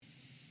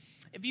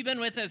If you've been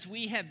with us,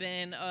 we have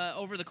been,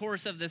 over the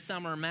course of this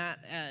summer, Matt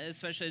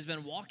especially has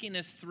been walking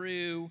us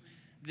through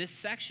this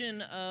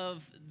section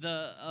of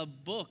a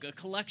book, a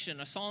collection,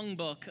 a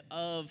songbook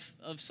of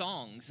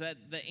songs that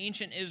the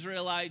ancient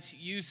Israelites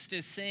used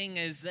to sing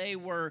as they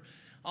were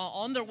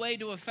on their way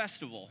to a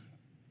festival.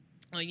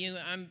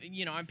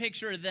 I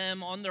picture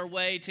them on their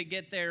way to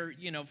get their,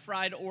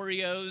 fried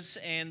Oreos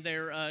and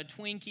their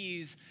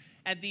Twinkies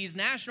at these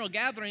national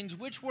gatherings,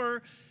 which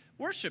were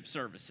worship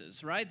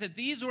services, right? That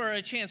these were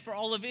a chance for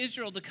all of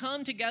Israel to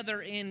come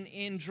together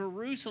in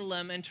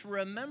Jerusalem and to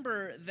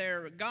remember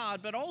their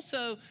God, but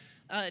also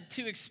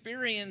to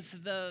experience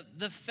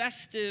the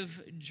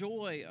festive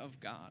joy of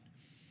God.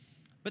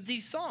 But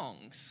these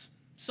songs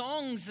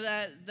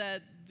that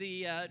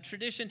the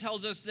tradition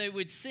tells us they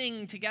would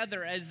sing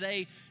together as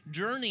they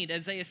journeyed,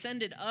 as they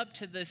ascended up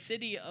to the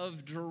city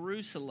of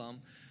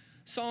Jerusalem,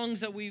 songs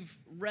that we've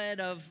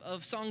read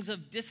of songs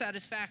of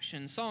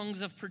dissatisfaction,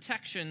 songs of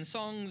protection,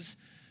 songs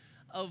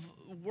of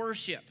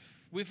worship.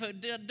 We've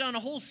done a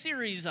whole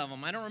series of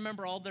them. I don't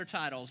remember all their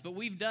titles, but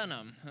we've done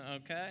them,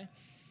 okay?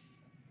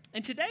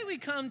 And today we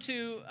come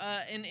to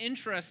an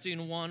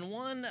interesting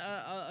one,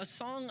 a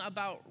song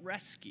about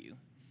rescue.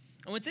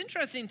 And what's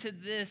interesting to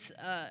this,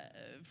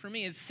 for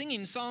me, is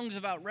singing songs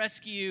about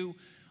rescue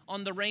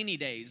on the rainy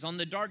days, on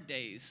the dark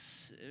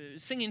days,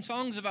 singing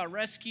songs about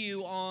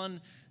rescue on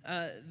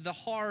the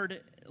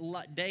hard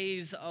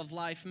days of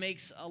life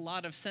makes a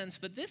lot of sense.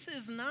 But this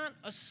is not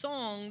a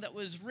song that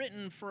was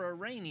written for a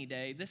rainy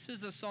day. This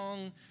is a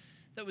song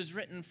that was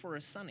written for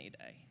a sunny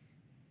day.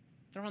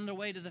 They're on their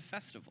way to the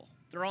festival.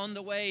 They're on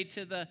the way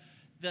to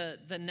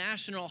the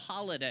national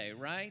holiday,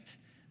 right?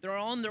 They're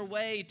on their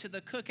way to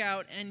the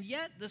cookout, and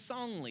yet the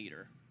song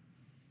leader,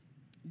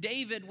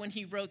 David, when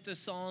he wrote the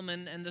psalm,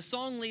 and the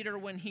song leader,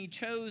 when he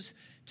chose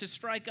to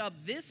strike up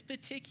this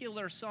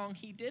particular song,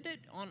 he did it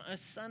on a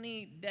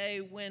sunny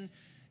day when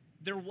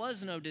there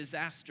was no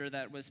disaster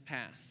that was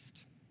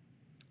past,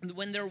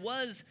 when there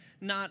was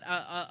not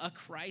a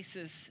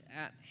crisis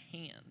at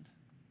hand.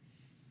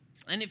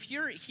 And if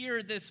you're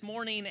here this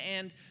morning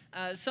and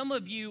some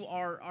of you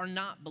are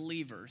not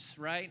believers,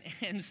 right?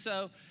 And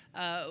so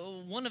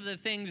one of the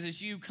things as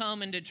you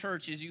come into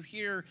church is you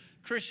hear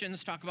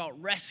Christians talk about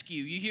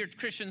rescue. You hear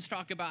Christians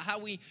talk about how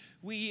we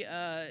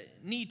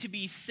need to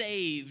be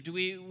saved.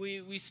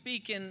 We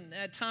speak in,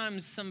 at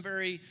times, some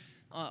very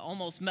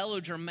almost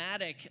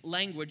melodramatic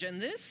language.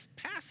 And this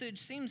passage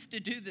seems to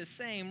do the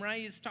same,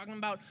 right? He's talking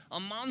about a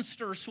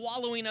monster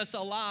swallowing us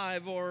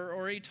alive,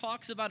 or he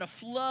talks about a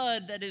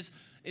flood that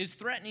is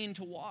threatening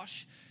to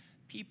wash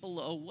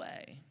people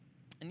away.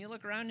 And you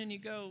look around and you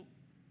go,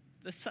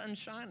 the sun's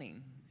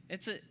shining.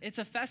 It's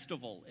a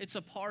festival. It's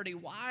a party.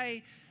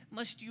 Why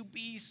must you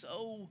be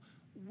so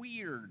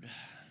weird?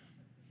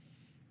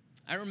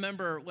 I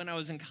remember when I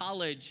was in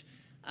college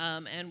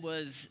and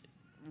was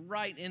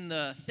right in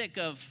the thick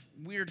of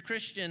weird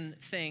Christian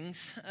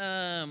things.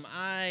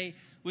 I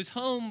was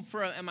home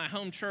at my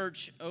home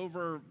church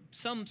over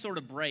some sort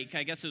of break.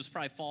 I guess it was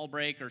probably fall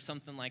break or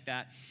something like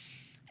that.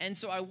 And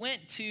so I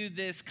went to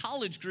this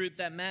college group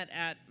that met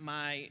at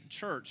my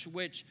church,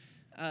 which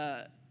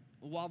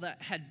while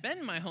that had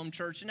been my home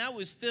church, now it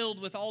was filled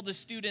with all the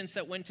students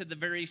that went to the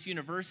various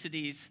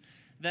universities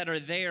that are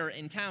there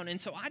in town. And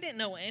so I didn't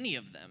know any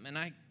of them. And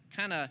I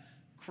kind of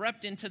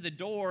crept into the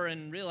door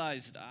and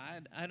realized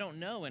I don't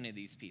know any of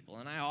these people.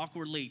 And I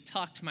awkwardly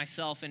tucked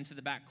myself into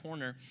the back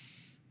corner.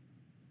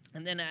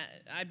 And then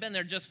I'd been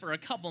there just for a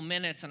couple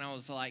minutes, and I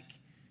was like,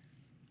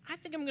 I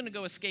think I'm going to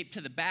go escape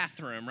to the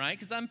bathroom, right?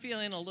 Because I'm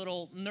feeling a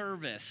little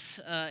nervous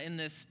in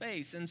this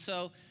space. And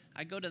so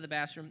I go to the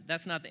bathroom.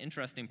 That's not the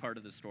interesting part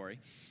of the story.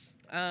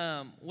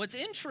 What's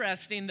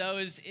interesting, though,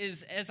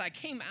 is as I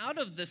came out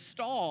of the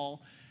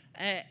stall,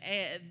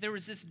 there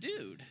was this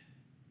dude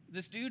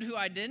who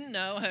I didn't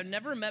know, had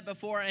never met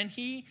before, and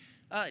he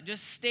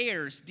just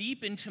stares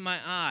deep into my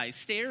eyes,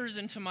 stares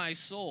into my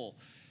soul.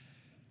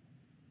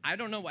 I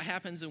don't know what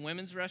happens in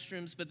women's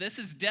restrooms, but this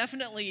is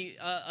definitely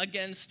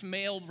against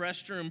male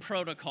restroom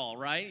protocol,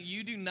 right?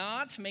 You do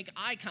not make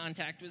eye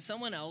contact with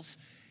someone else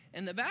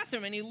in the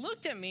bathroom. And he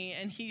looked at me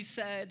and he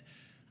said,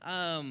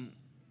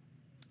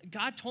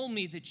 God told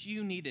me that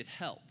you needed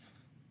help.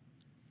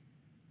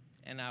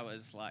 And I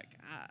was like,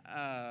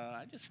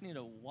 I just need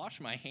to wash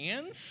my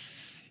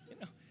hands,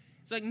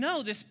 It's like,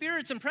 no, the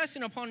Spirit's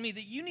impressing upon me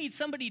that you need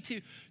somebody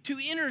to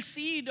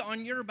intercede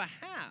on your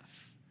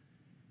behalf.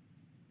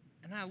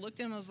 And I looked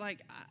at him, I was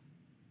like,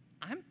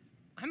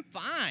 I'm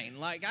fine.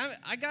 Like,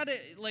 I got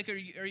it. Like, are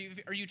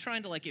you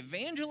trying to, like,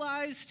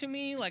 evangelize to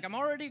me? Like, I'm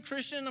already a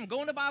Christian. I'm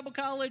going to Bible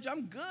college.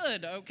 I'm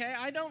good, okay?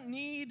 I don't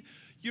need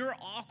your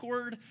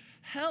awkward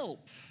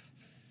help.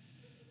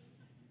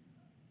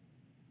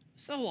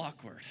 So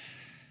awkward.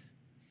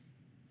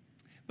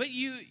 But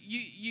you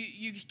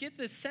get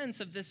this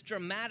sense of this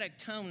dramatic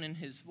tone in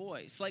his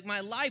voice. Like,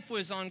 my life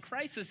was on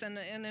crisis, and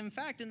in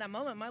fact, in that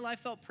moment, my life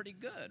felt pretty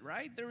good,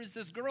 right? There was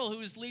this girl who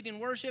was leading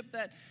worship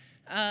that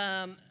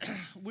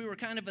we were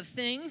kind of a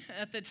thing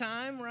at the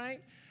time,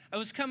 right? I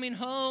was coming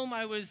home.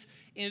 I was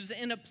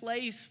in a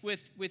place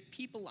with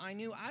people I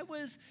knew. I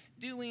was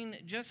doing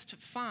just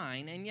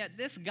fine. And yet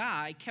this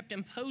guy kept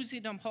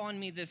imposing upon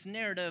me this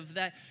narrative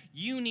that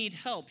you need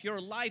help. Your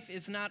life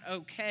is not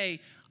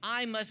okay.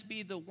 I must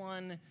be the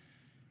one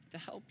to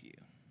help you.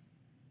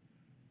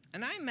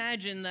 And I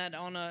imagine that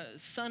on a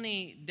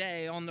sunny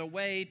day on the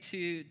way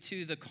to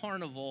the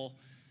carnival,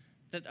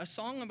 that a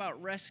song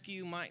about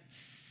rescue might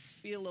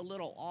feel a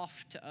little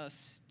off to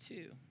us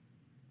too.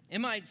 It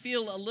might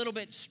feel a little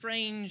bit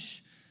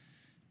strange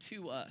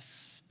to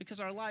us because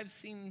our lives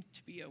seem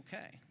to be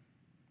okay.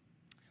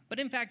 But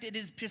in fact, it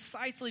is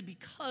precisely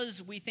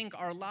because we think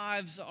our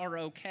lives are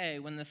okay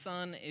when the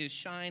sun is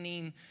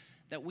shining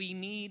that we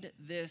need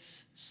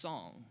this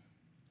song.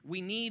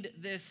 We need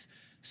this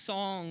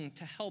song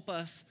to help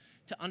us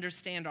to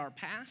understand our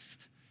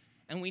past,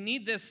 and we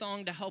need this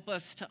song to help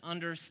us to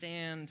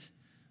understand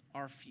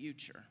our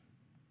future.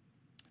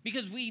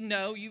 Because we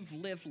know you've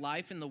lived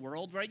life in the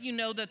world, right? You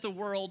know that the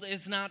world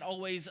is not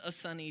always a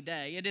sunny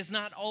day. It is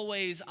not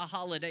always a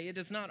holiday. It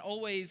is not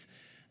always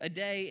a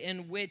day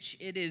in which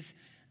it is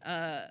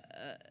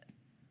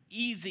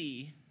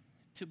easy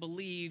to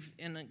believe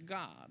in a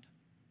God.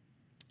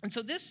 And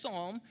so this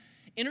psalm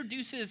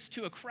introduces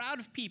to a crowd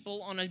of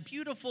people on a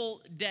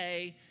beautiful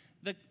day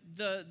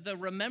the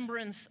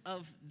remembrance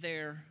of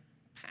their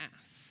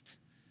past.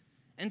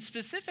 And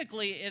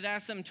specifically, it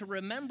asks them to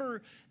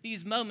remember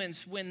these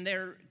moments when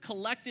their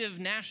collective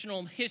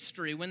national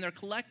history, when their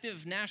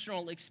collective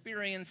national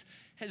experience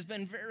has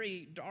been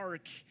very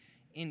dark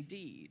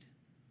indeed.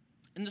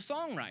 And the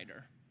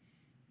songwriter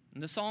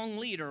and the song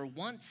leader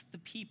wants the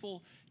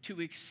people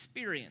to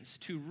experience,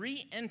 to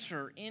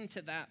re-enter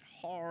into that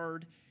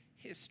hard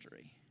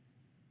history.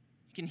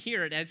 You can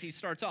hear it as he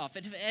starts off.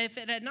 If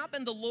it had not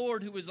been the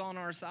Lord who was on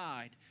our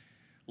side,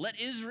 let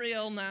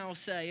Israel now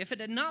say, if it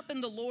had not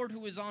been the Lord who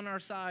was on our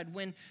side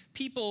when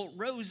people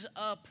rose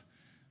up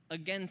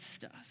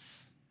against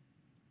us.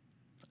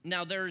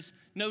 Now, there's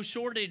no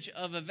shortage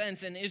of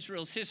events in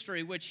Israel's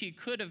history which he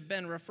could have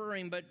been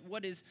referring, but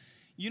what is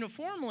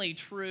uniformly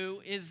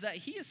true is that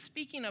he is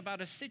speaking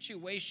about a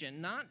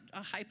situation, not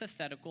a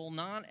hypothetical,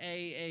 not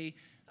a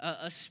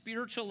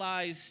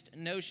spiritualized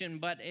notion,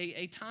 but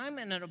a time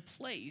and a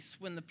place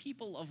when the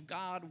people of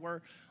God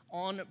were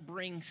on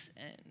brink's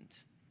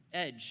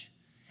edge.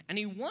 And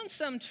he wants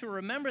them to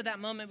remember that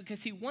moment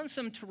because he wants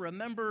them to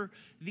remember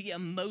the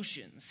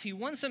emotions. He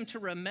wants them to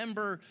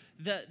remember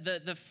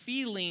the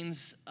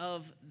feelings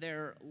of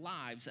their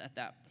lives at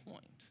that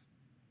point.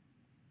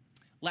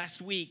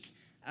 Last week,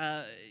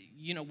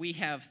 we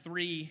have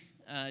 3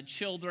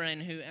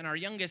 children and our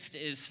youngest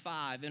is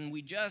 5, and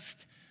we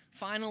just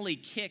finally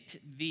kicked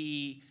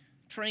the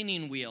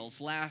training wheels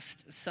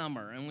last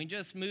summer, and we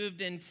just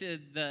moved into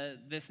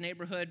this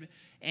neighborhood,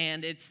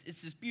 and it's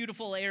this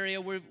beautiful area.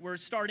 We're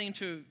starting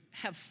to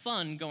have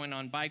fun going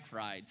on bike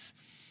rides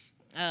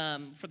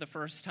for the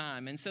first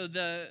time, and so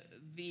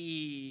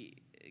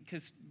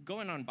because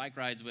going on bike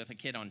rides with a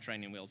kid on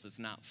training wheels is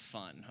not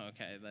fun.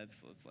 Okay,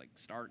 let's like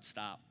start,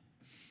 stop.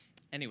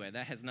 Anyway,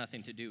 that has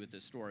nothing to do with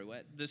the story.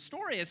 What the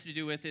story has to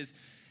do with is,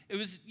 it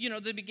was,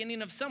 the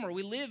beginning of summer.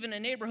 We live in a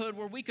neighborhood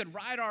where we could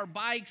ride our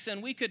bikes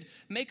and we could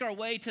make our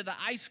way to the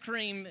ice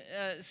cream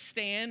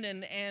stand.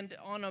 And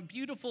on a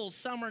beautiful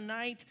summer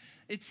night,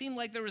 it seemed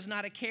like there was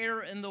not a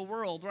care in the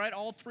world, right?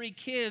 All 3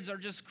 kids are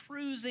just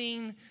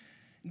cruising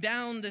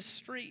down the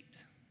street.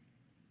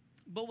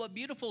 But what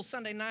beautiful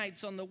Sunday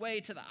nights on the way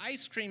to the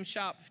ice cream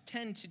shop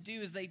tend to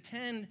do is they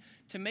tend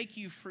to make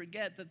you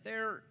forget that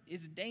there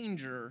is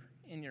danger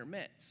in your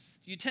midst.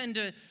 You tend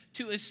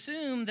to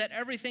assume that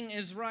everything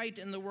is right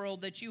in the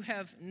world, that you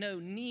have no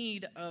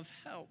need of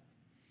help.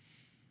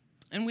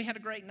 And we had a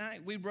great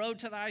night. We rode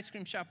to the ice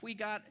cream shop. We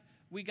got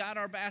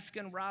our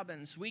Baskin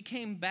Robbins. We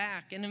came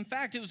back. And in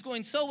fact, it was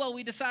going so well,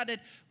 we decided,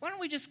 why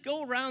don't we just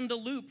go around the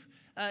loop,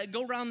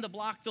 go around the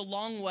block the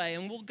long way,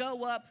 and we'll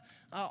go up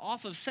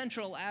off of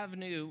Central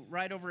Avenue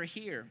right over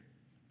here.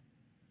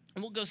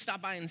 And we'll go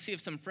stop by and see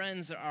if some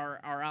friends are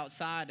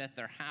outside at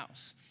their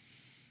house.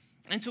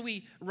 And so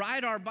we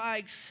ride our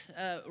bikes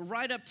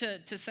right up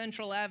to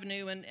Central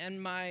Avenue,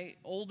 and my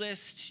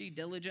oldest, she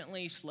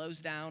diligently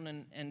slows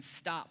down and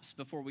stops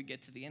before we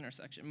get to the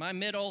intersection. My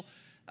middle,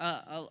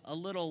 a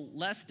little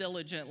less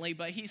diligently,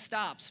 but he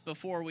stops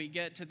before we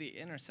get to the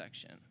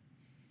intersection.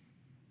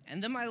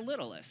 And then my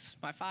littlest,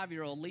 my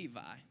 5-year-old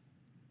Levi,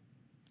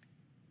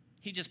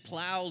 he just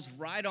plows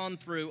right on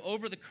through,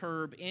 over the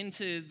curb,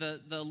 into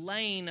the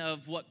lane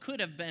of what could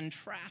have been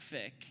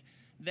traffic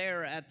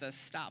there at the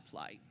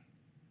stoplight.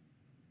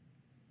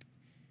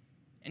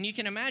 And you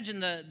can imagine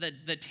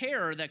the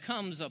terror that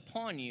comes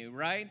upon you,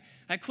 right?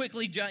 I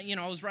quickly,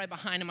 I was right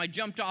behind him. I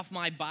jumped off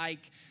my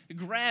bike,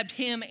 grabbed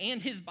him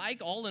and his bike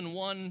all in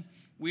one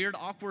weird,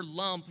 awkward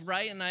lump,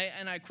 right? And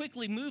I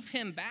quickly moved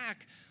him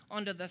back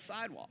onto the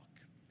sidewalk.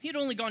 He had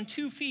only gone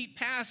 2 feet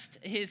past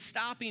his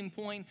stopping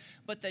point,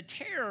 but the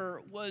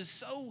terror was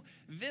so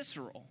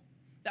visceral.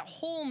 That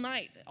whole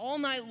night, all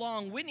night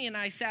long, Whitney and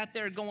I sat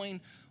there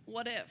going,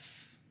 what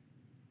if?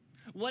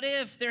 What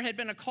if there had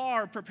been a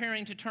car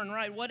preparing to turn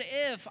right? What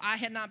if I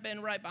had not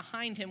been right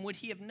behind him? Would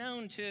he have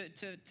known to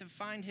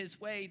find his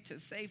way to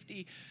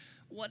safety?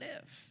 What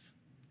if?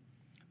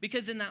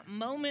 Because in that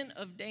moment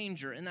of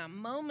danger, in that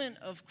moment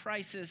of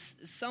crisis,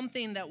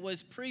 something that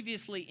was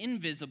previously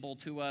invisible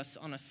to us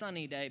on a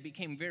sunny day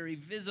became very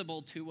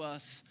visible to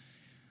us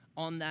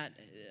on that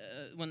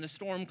when the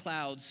storm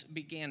clouds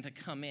began to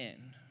come in,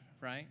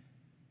 right?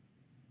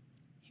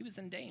 He was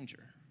in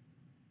danger.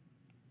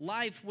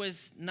 Life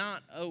was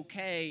not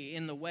okay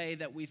in the way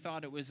that we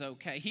thought it was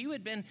okay. He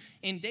had been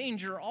in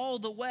danger all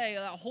the way.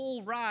 That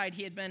whole ride,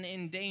 he had been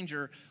in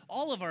danger.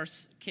 All of our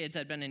kids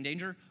had been in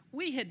danger.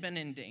 We had been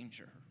in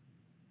danger.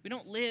 We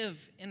don't live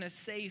in a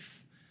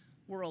safe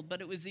world,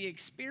 but it was the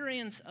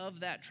experience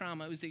of that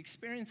trauma. It was the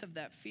experience of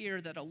that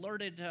fear that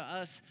alerted to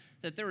us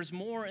that there was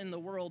more in the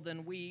world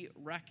than we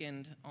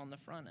reckoned on the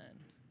front end.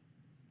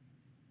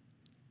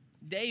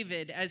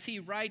 David, as he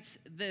writes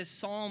this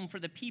psalm for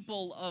the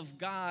people of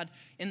God,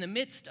 in the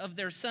midst of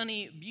their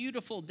sunny,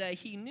 beautiful day,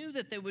 he knew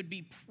that they would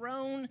be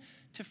prone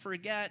to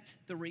forget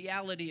the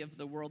reality of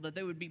the world, that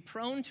they would be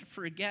prone to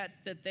forget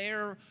that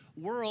their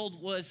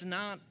world was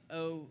not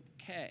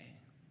okay,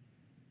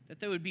 that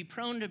they would be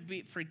prone to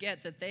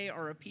forget that they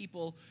are a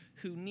people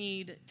who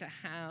need to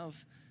have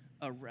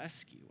a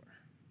rescuer.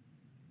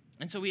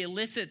 And so he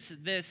elicits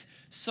this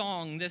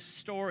song, this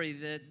story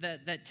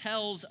that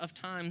tells of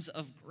times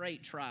of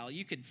great trial.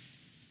 You could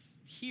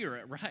hear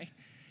it, right?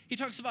 He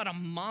talks about a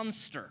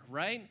monster,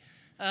 right?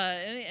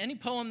 Any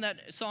song that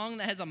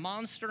has a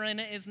monster in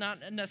it is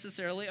not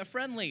necessarily a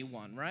friendly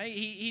one, right?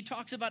 He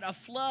talks about a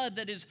flood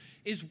that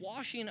is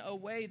washing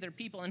away their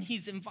people, and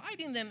he's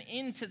inviting them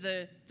into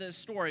the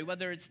story,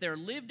 whether it's their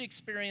lived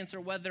experience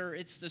or whether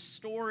it's the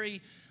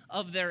story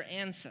of their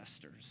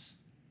ancestors.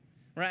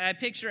 Right, I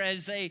picture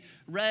as they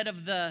read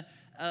of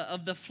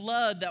the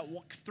flood that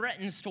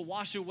threatens to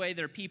wash away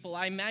their people,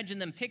 I imagine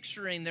them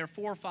picturing their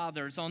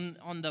forefathers on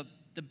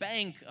the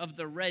bank of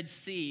the Red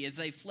Sea as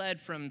they fled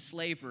from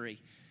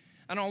slavery.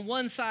 And on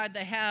one side,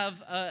 they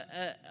have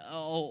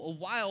a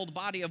wild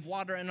body of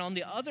water, and on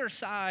the other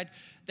side,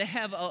 they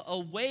have a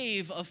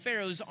wave of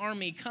Pharaoh's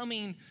army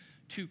coming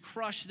to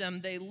crush them.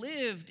 They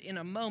lived in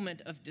a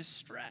moment of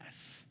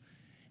distress.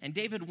 And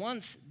David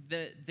wants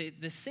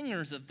the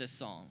singers of this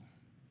song,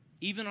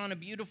 even on a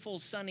beautiful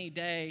sunny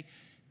day,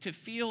 to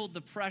feel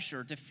the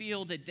pressure, to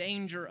feel the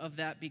danger of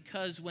that,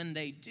 because when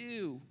they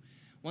do,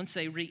 once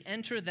they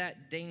re-enter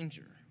that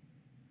danger,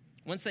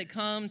 once they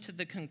come to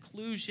the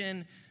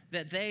conclusion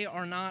that they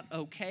are not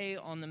okay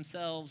on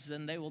themselves,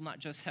 then they will not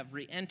just have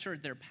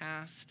re-entered their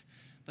past,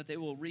 but they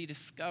will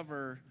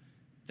rediscover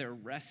their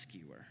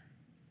rescuer.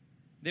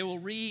 They will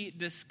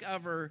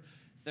rediscover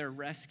their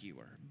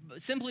rescuer.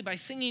 Simply by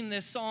singing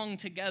this song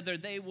together,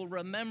 they will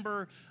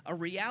remember a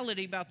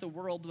reality about the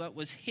world that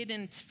was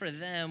hidden for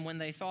them when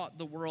they thought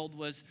the world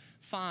was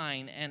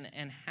fine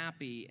and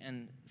happy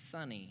and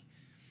sunny.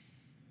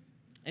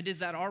 It is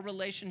that our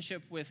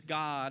relationship with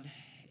God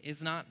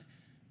is not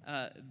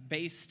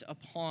based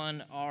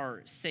upon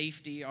our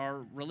safety.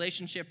 Our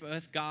relationship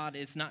with God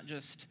is not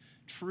just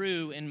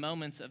true in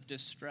moments of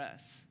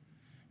distress.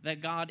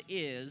 That God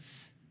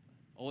is,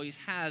 always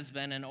has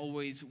been, and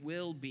always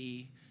will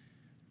be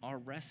our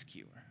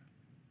rescuer.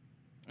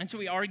 And so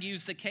he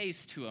argues the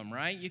case to him,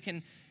 right? You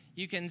can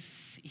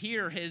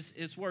hear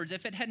his words.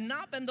 If it had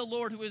not been the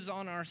Lord who is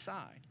on our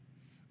side,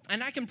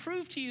 and I can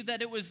prove to you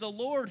that it was the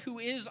Lord who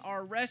is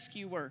our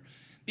rescuer,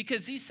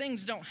 because these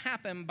things don't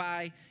happen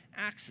by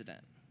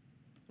accident,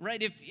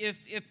 right?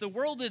 If the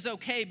world is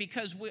okay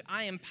because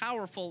I am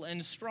powerful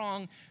and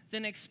strong,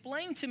 then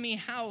explain to me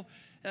how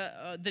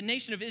the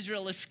nation of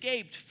Israel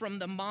escaped from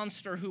the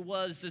monster who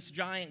was this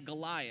giant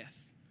Goliath,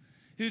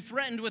 who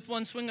threatened with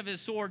one swing of his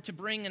sword to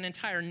bring an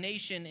entire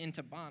nation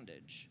into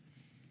bondage.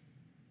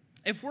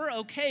 If we're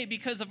okay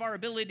because of our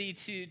ability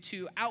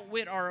to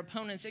outwit our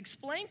opponents,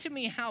 explain to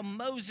me how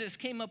Moses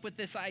came up with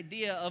this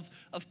idea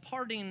of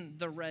parting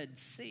the Red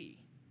Sea.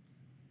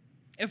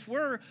 If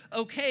we're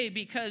okay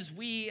because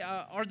we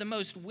are the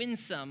most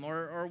winsome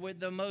or we're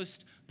the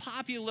most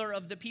popular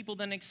of the people,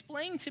 then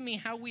explain to me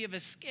how we have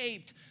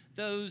escaped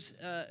those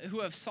who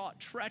have sought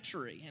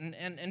treachery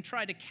and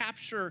tried to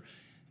capture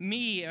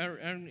me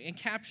and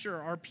capture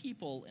our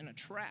people in a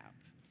trap.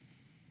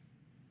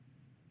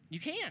 You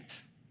can't.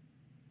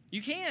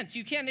 You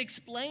can't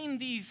explain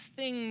these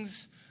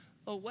things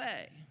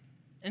away.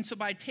 And so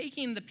by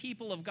taking the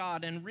people of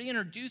God and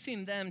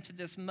reintroducing them to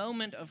this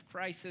moment of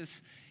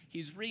crisis,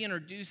 he's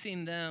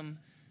reintroducing them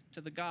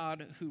to the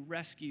God who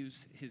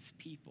rescues his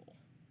people.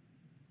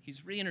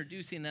 He's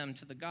reintroducing them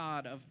to the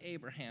God of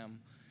Abraham,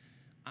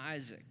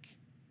 Isaac,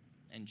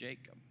 and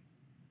Jacob.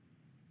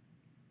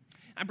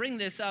 I bring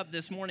this up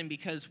this morning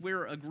because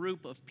we're a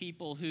group of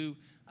people who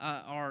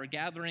are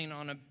gathering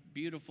on a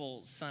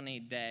beautiful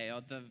sunny day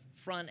at the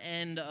front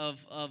end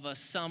of a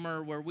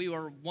summer where we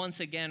were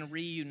once again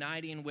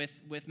reuniting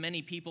with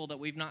many people that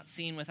we've not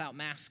seen without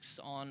masks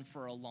on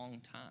for a long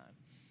time.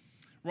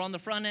 We're on the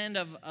front end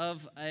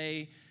of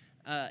a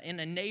in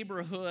a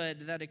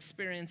neighborhood that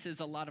experiences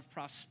a lot of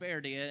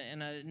prosperity,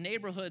 in a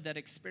neighborhood that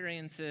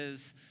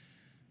experiences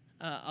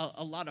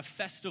a lot of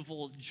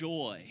festival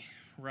joy,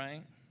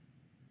 right?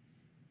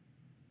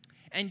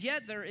 And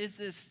yet there is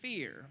this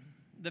fear,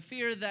 the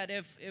fear that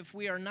if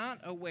we are not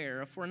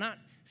aware, if we're not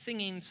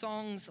singing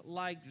songs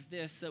like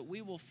this, that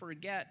we will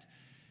forget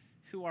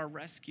who our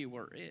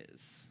rescuer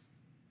is.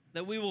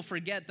 That we will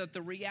forget that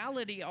the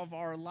reality of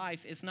our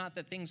life is not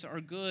that things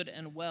are good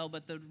and well,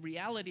 but the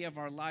reality of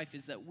our life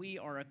is that we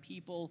are a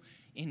people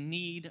in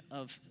need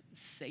of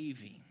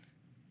saving.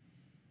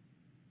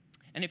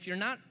 And if you're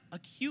not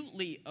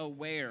acutely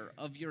aware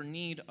of your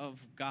need of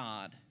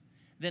God,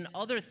 then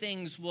other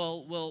things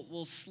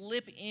will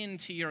slip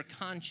into your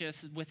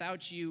conscience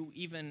without you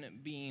even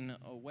being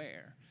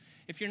aware.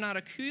 If you're not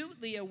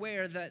acutely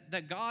aware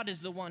that God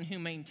is the one who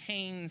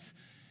maintains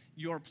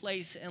your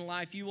place in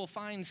life, you will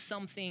find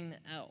something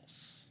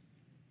else,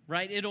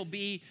 right? It'll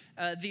be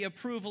the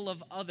approval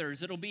of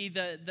others. It'll be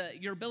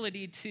your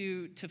ability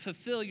to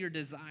fulfill your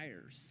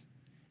desires.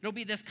 It'll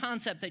be this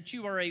concept that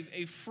you are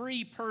a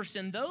free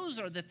person. Those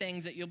are the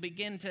things that you'll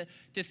begin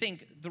to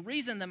think, the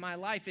reason that my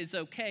life is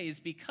okay is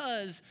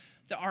because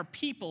there are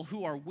people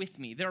who are with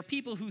me. There are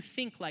people who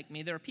think like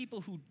me. There are people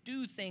who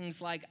do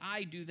things like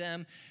I do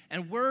them,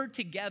 and we're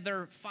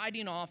together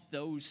fighting off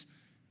those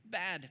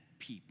bad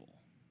people.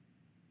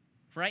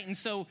 Right? And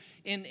so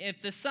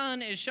if the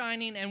sun is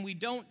shining and we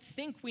don't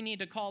think we need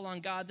to call on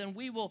God, then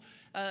we will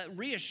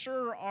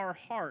reassure our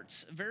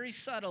hearts very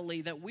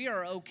subtly that we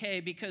are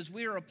okay because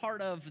we are a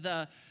part of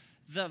the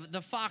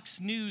Fox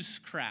News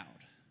crowd.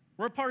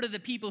 We're part of the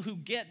people who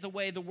get the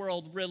way the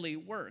world really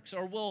works.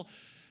 Or we'll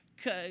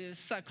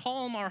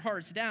calm our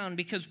hearts down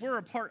because we're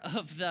a part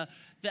of the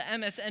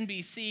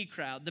MSNBC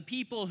crowd, the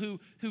people who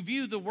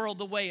view the world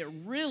the way it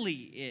really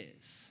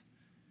is.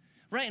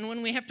 Right, and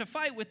when we have to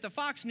fight with the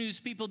Fox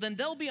News people, then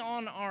they'll be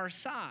on our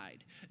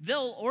side.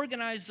 They'll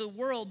organize the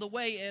world the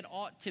way it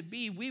ought to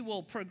be. We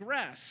will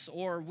progress,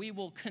 or we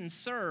will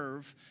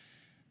conserve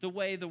the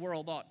way the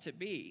world ought to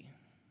be.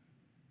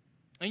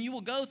 And you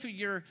will go through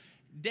your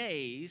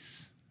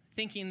days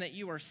thinking that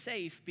you are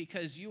safe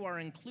because you are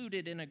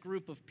included in a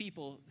group of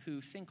people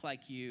who think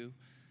like you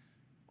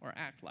or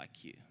act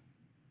like you.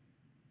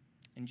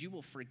 And you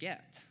will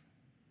forget,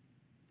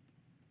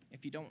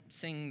 if you don't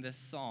sing this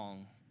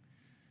song,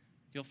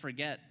 you'll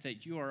forget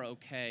that you are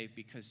okay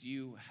because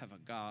you have a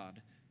God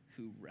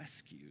who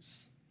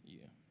rescues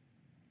you.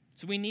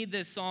 So we need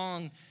this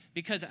song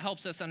because it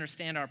helps us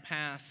understand our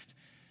past,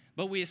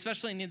 but we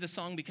especially need the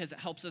song because it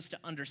helps us to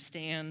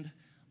understand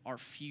our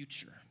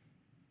future.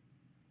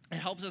 It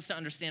helps us to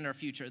understand our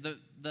future.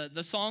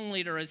 The song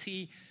leader, as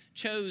he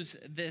chose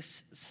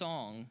this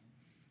song,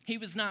 he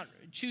was not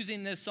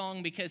choosing this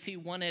song because he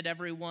wanted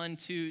everyone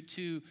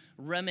to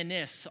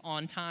reminisce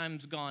on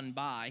times gone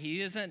by.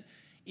 He isn't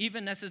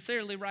even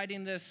necessarily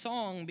writing this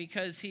song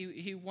because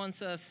he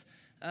wants us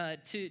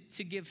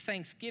to give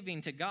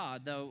thanksgiving to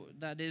God, though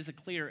that is a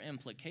clear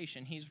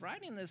implication. He's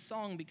writing this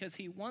song because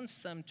he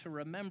wants them to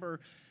remember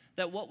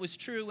that what was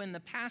true in the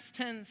past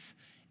tense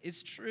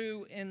is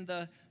true in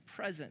the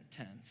present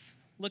tense.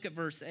 Look at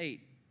verse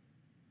 8.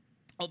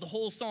 The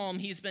whole psalm,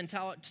 he's been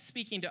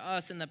speaking to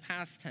us in the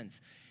past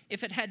tense.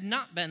 If it had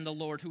not been the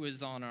Lord who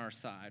is on our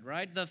side,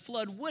 right? The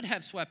flood would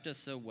have swept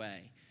us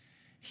away.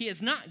 He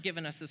has not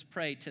given us as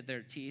prey to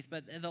their teeth,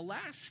 but in the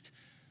last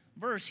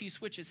verse, he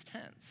switches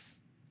tense.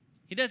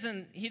 He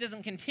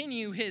doesn't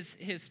continue his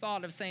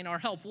thought of saying our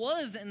help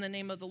was in the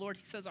name of the Lord.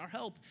 He says our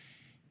help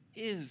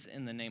is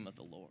in the name of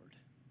the Lord.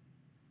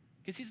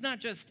 Because he's not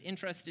just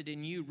interested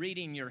in you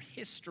reading your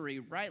history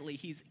rightly.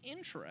 He's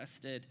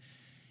interested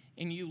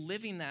in you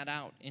living that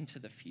out into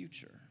the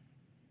future.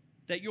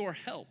 That your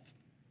help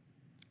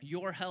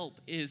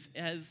is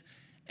as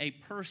a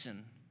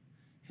person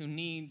who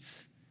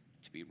needs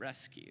to be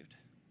rescued.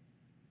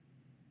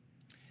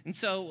 And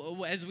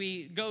so as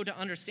we go to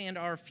understand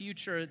our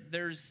future,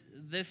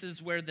 this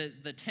is where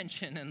the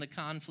tension and the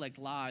conflict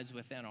lies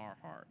within our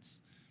hearts.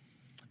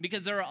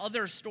 Because there are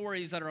other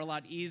stories that are a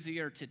lot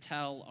easier to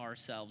tell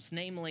ourselves.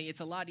 Namely, it's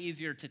a lot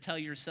easier to tell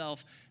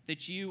yourself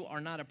that you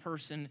are not a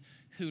person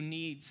who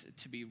needs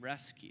to be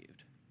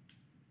rescued.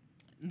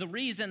 The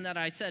reason that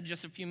I said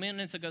just a few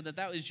minutes ago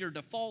that was your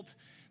default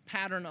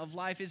pattern of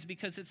life is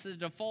because it's the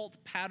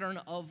default pattern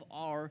of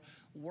our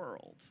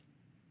world.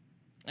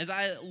 As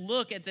I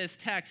look at this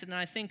text and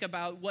I think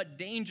about what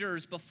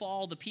dangers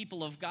befall the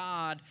people of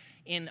God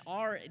in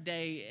our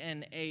day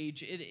and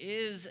age, it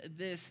is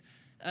this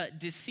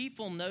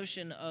deceitful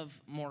notion of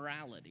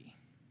morality.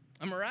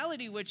 A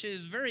morality which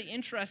is very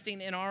interesting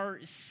in our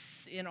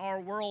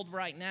world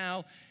right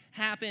now,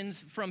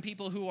 happens from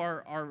people who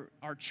are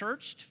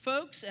churched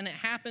folks, and it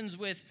happens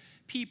with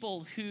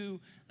people who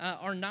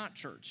are not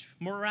church.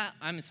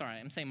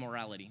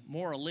 Morality.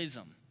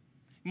 Moralism.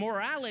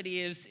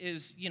 Morality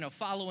is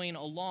following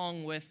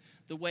along with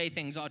the way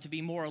things ought to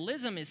be.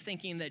 Moralism is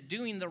thinking that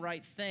doing the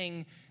right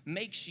thing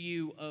makes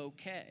you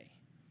okay.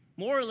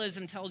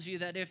 Moralism tells you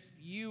that if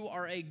you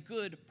are a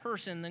good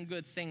person, then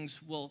good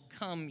things will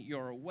come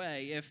your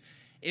way.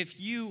 If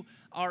you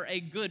are a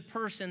good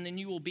person, then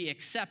you will be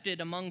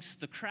accepted amongst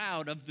the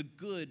crowd of the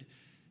good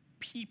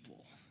people.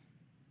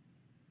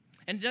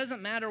 And it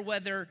doesn't matter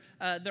whether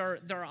there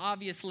are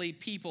obviously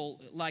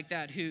people like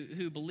that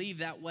who believe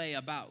that way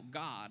about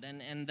God.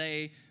 And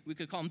we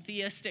could call them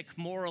theistic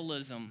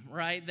moralism,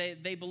 right?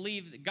 They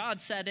believe that God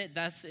said it,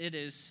 thus it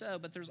is so.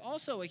 But there's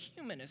also a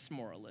humanist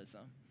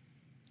moralism.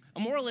 A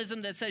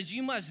moralism that says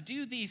you must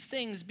do these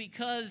things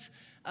because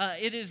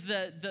it is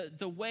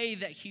the way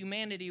that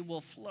humanity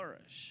will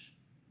flourish.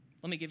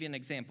 Let me give you an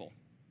example.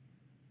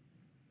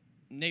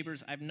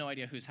 Neighbors, I have no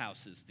idea whose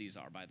houses these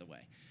are, by the way.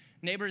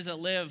 Neighbors that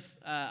live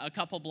a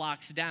couple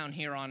blocks down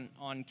here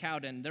on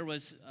Cowden, there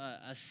was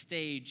a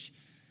stage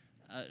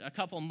a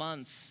couple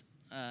months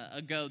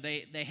ago.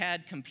 They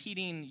had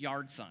competing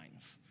yard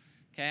signs.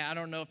 Okay, I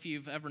don't know if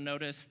you've ever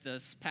noticed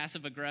this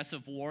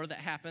passive-aggressive war that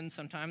happens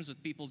sometimes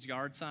with people's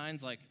yard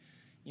signs. Like,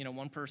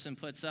 one person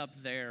puts up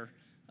their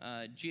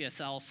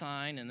GSL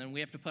sign, and then we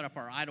have to put up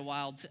our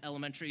Idlewild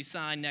Elementary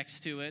sign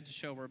next to it to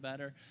show we're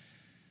better.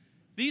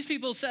 These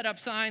people set up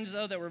signs,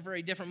 though, that were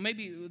very different.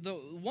 Maybe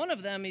one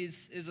of them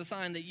is a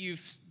sign that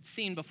you've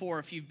seen before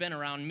if you've been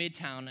around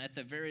Midtown at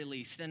the very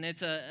least. And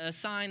it's a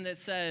sign that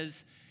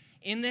says,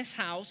 "In this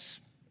house,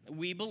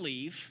 we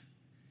believe."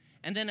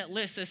 And then it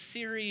lists a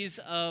series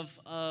of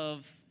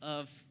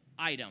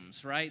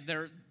items, right?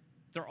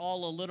 They're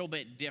all a little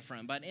bit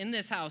different. But in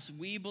this house,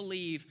 we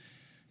believe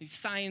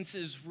science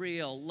is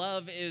real.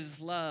 Love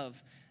is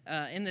love.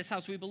 In this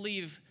house, we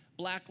believe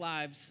Black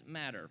Lives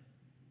Matter.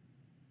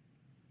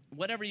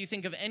 Whatever you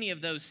think of any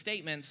of those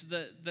statements,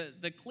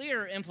 the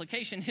clear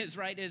implication is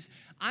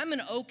I'm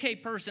an okay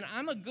person,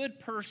 I'm a good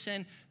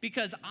person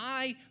because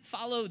I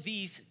follow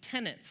these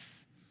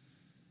tenets,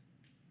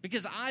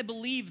 because I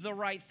believe the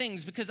right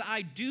things, because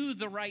I do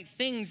the right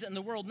things in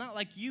the world, not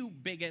like you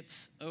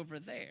bigots over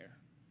there.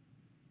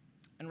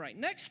 And right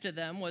next to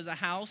them was a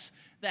house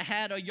that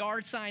had a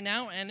yard sign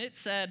out, and it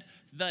said,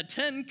 "The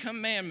 10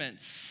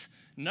 Commandments,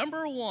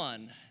 number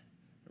 1."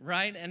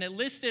 Right? And it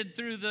listed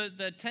through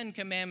the 10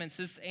 Commandments,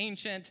 this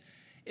ancient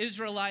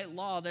Israelite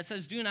law that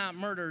says, do not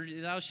murder,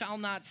 thou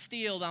shalt not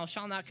steal, thou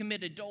shalt not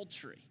commit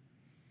adultery.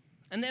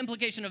 And the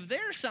implication of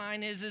their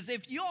sign is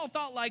if you all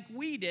thought like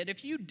we did,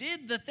 if you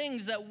did the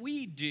things that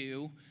we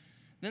do,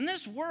 then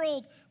this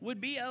world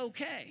would be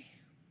okay.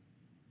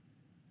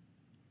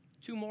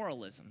 Two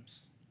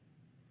moralisms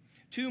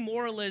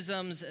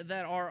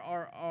that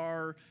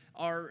are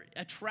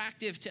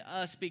attractive to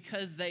us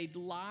because they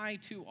lie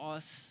to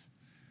us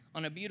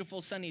on a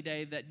beautiful sunny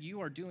day that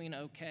you are doing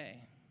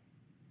okay.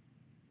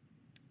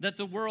 That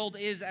the world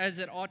is as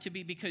it ought to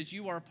be because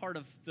you are a part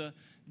of the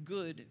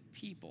good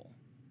people.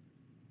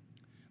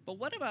 But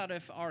what about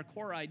if our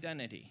core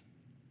identity?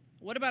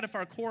 What about if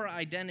our core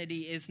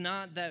identity is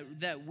not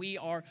that we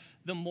are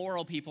the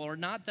moral people or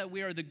not that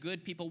we are the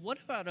good people? What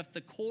about if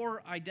the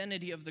core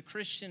identity of the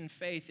Christian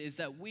faith is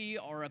that we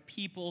are a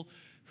people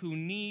who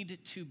need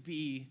to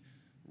be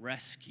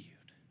rescued?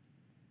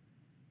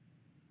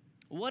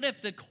 What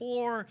if the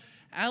core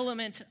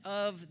element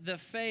of the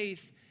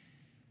faith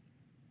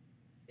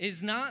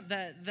is not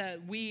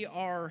that we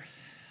are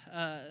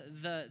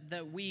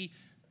that we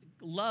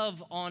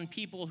love on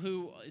people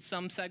who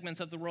some segments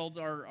of the world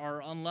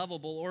are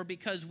unlovable, or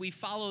because we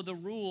follow the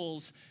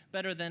rules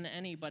better than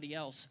anybody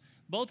else?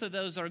 Both of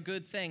those are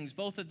good things.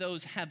 Both of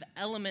those have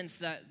elements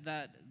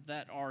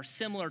that are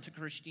similar to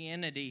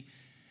Christianity,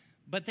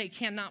 but they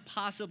cannot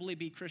possibly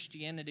be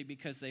Christianity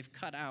because they've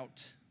cut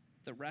out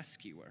the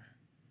rescuer.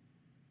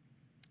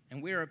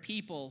 And we're a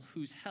people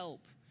whose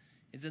help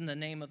is in the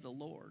name of the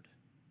Lord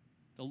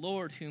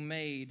who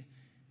made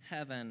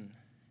heaven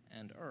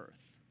and earth.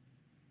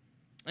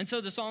 And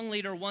so the song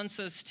leader wants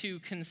us to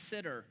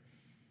consider.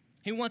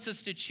 He wants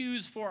us to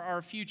choose for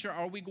our future.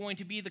 Are we going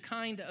to be the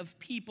kind of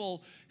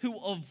people who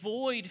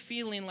avoid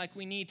feeling like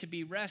we need to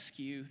be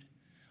rescued?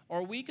 Or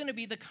are we going to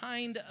be the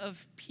kind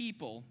of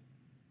people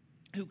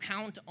who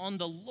count on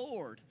the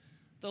Lord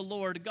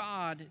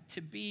God,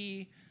 to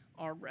be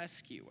our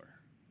rescuer?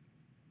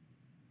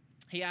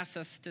 He asks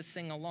us to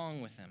sing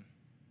along with him.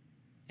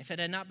 If it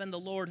had not been the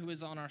Lord who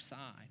is on our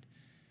side,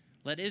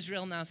 let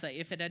Israel now say,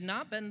 if it had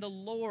not been the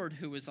Lord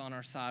who was on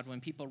our side when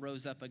people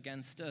rose up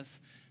against us,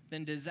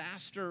 then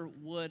disaster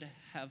would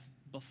have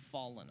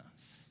befallen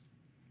us.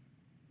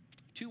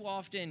 Too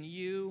often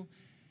you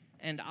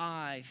and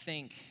I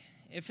think,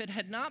 if it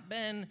had not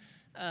been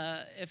the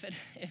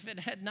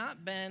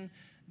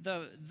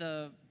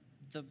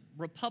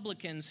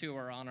Republicans who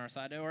are on our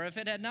side, or if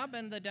it had not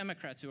been the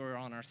Democrats who are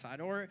on our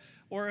side, or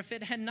if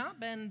it had not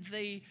been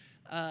the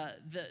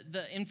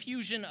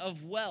infusion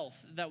of wealth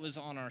that was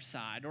on our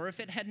side, or if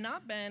it had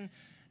not been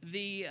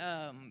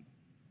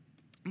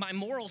my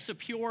moral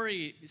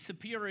superiority,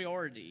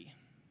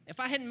 if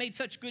I hadn't made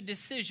such good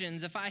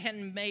decisions, if I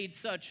hadn't made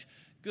such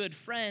good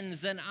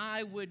friends, then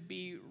I would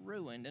be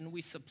ruined. And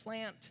we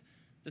supplant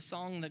the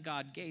song that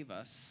God gave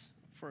us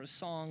for a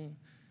song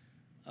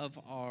of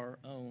our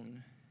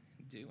own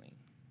doing.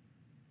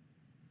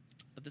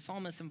 But the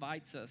psalmist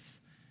invites us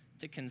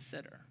to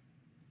consider.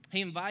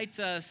 He invites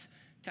us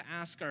to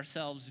ask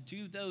ourselves,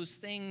 do those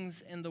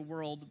things in the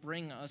world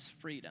bring us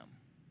freedom?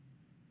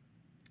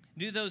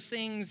 Do those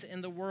things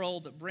in the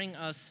world bring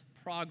us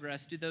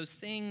progress? Do those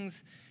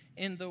things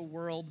in the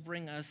world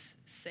bring us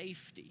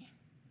safety?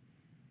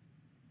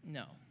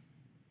 No.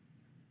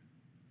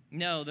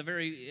 No,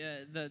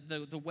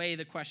 the way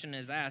the question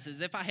is asked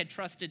is, if I had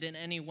trusted in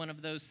any one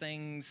of those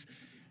things,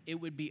 it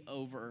would be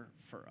over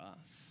for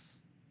us.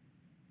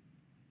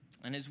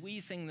 And as we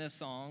sing this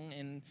song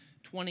in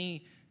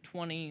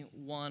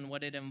 2021,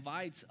 what it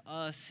invites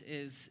us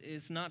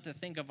is not to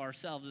think of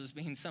ourselves as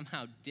being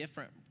somehow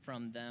different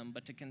from them,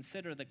 but to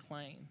consider the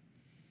claim.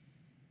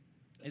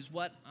 Is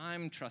what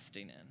I'm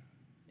trusting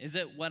in? Is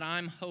it what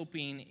I'm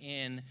hoping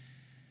in?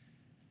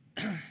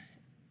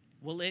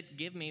 Will it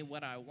give me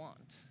what I want?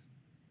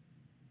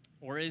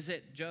 Or is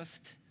it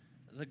just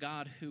the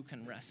God who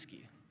can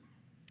rescue?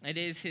 It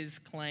is his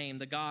claim,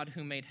 the God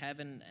who made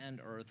heaven and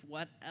earth.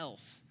 What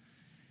else?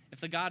 If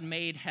the God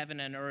made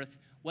heaven and earth,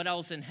 what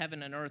else in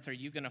heaven and earth are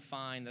you going to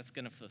find that's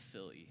going to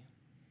fulfill you?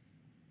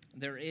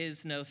 There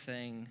is no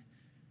thing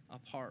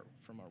apart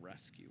from a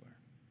rescuer.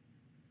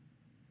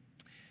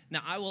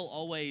 Now, I will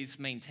always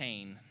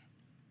maintain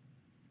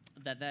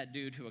that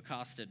dude who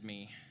accosted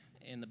me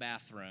in the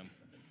bathroom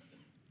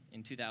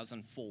in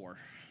 2004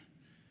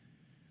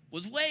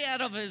 was way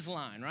out of his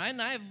line, right?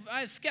 And I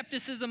have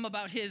skepticism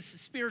about his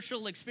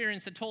spiritual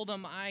experience that told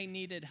him I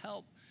needed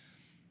help.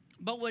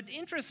 But what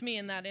interests me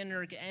in that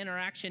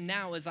interaction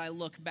now as I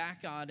look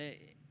back on it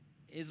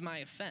is my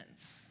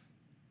offense.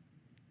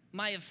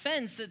 My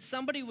offense that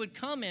somebody would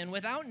come in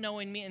without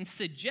knowing me and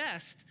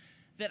suggest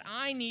that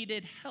I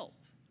needed help.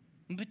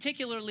 And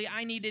particularly,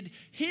 I needed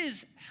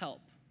his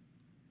help.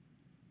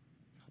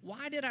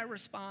 Why did I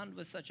respond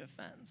with such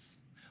offense?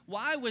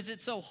 Why was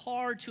it so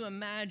hard to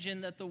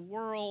imagine that the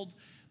world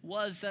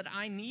was that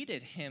I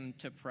needed him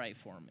to pray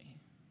for me?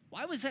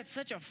 Why was that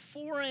such a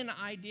foreign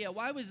idea?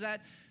 Why was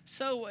that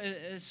so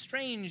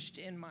estranged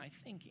in my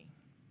thinking?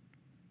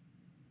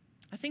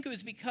 I think it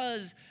was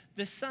because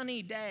the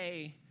sunny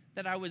day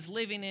that I was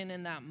living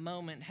in that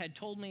moment had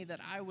told me that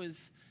I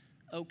was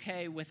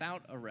okay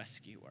without a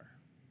rescuer,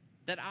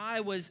 that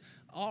I was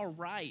all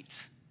right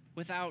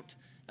without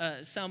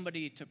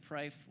somebody to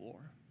pray for.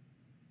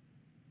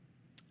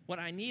 What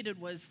I needed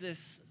was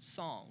this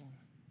song,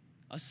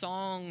 a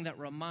song that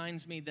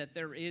reminds me that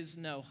there is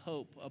no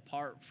hope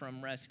apart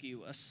from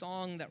rescue, a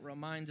song that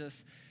reminds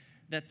us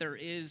that there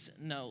is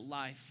no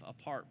life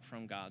apart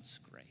from God's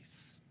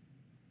grace.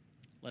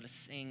 Let us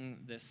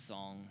sing this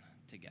song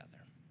together.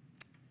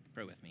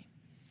 Pray with me.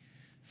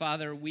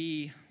 Father,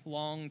 we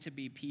long to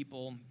be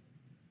people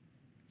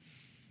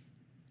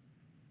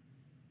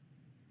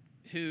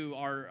who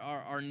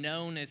are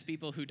known as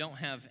people who don't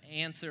have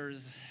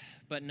answers,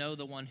 but know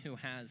the one who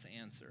has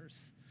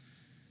answers.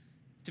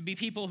 To be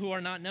people who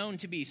are not known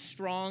to be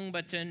strong,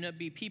 but to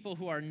be people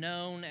who are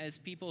known as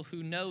people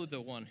who know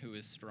the one who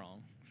is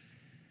strong.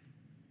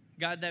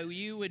 God, that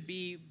you would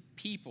be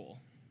people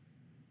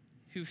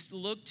who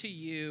look to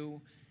you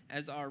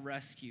as our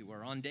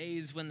rescuer on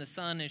days when the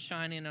sun is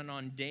shining and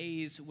on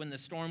days when the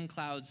storm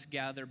clouds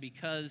gather,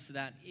 because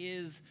that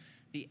is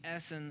the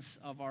essence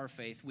of our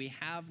faith. We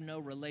have no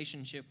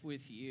relationship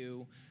with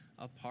you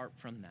apart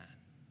from that.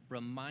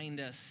 Remind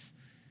us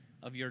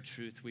of your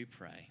truth, we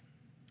pray.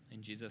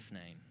 In Jesus'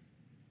 name,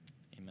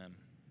 amen.